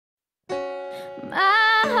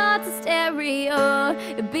My heart's a stereo,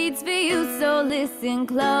 it beats for you, so listen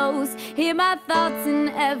close. Hear my thoughts in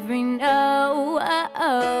every note.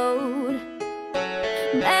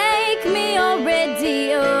 Make me your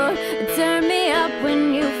radio, turn me up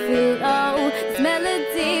when you feel low. This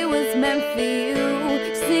melody was meant for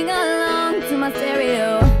you, sing along to my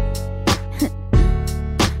stereo.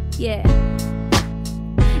 Yeah.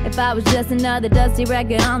 If I was just another dusty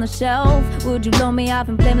record on the shelf, would you blow me off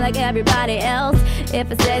and play me like everybody else?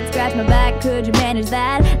 If I said scratch my back, could you manage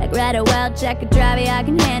that? Like right a well, check a drivey, I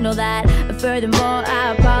can handle that. But furthermore,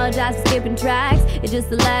 I apologize for skipping tracks. It's just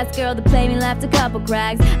the last girl that played me left a couple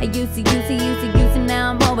cracks. I used to, now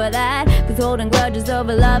I'm over that. Cause holding grudges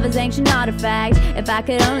over love is ancient artifact. If I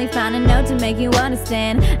could only find a note to make you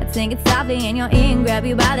understand, I'd sing it softly in your ear and grab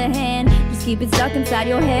you by the hand. Just keep it stuck inside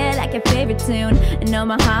your head like your favorite tune. I know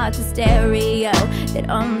my heart's a stereo that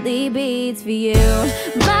only beats for you.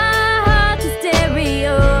 My heart's a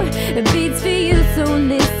stereo, it beats for you, so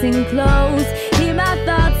listen close. Hear my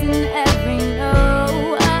thoughts in every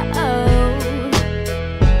note.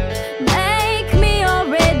 Make me your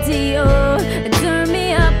radio, turn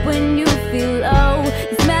me up when you feel low.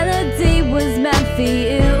 This melody was meant for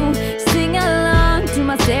you, sing along to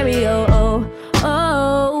my stereo.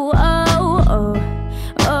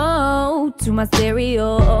 To my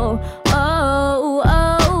stereo,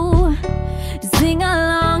 just sing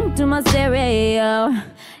along to my stereo.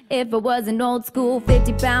 If it was an old school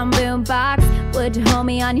 50-pound boombox, would you hold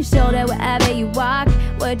me on your shoulder wherever you walk?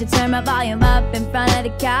 Would you turn my volume up in front of the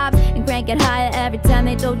cops and crank it higher every time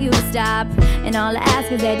they told you to stop? And all I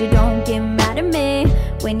ask is that you don't get mad at me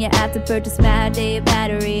when you have to purchase mad-day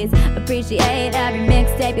batteries. Appreciate every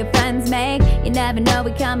mixtape your friends make. You never know,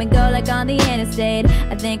 we come and go like on the interstate.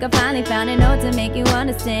 I think I finally found a note to make you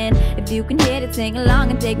understand. If you can hit it, sing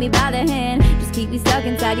along and take me by the hand. Just keep me stuck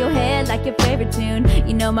inside your head like your favorite tune.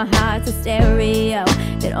 You know my heart's a stereo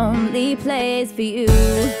that only plays for you.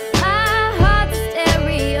 My heart's a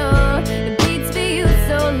stereo, it beats for you,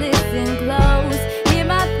 so listen close. Hear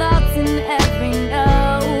my thoughts in every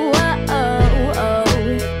note.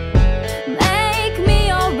 Make me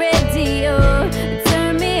your radio,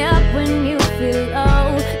 turn me up when you feel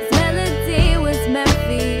low. This melody was meant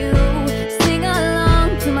for you, sing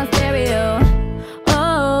along to my stereo.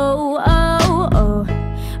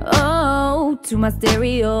 To my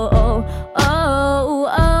stereo,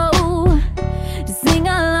 just sing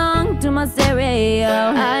along to my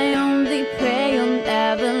stereo. I only pray you'll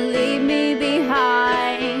never leave me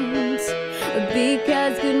behind,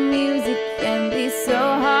 because good music can be so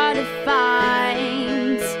hard to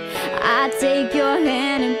find. I take your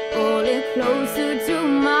hand and pull it closer to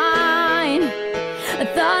mine. I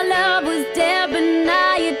thought love was dead, but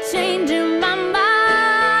now you're changing my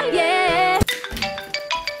mind, yeah.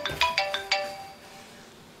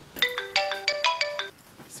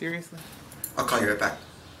 Seriously? I'll call you right back.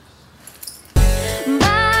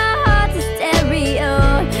 My heart's a stereo,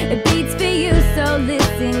 it beats for you, so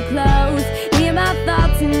listen close. Hear my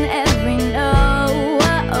thoughts in every note.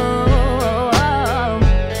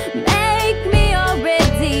 Make me your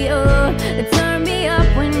radio, turn me up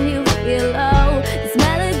when you feel low. This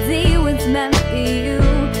melody was meant for you,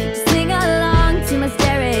 just sing along to my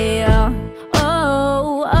stereo.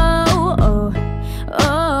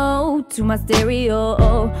 To my stereo,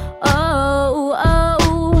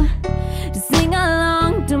 just sing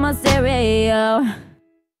along to my stereo.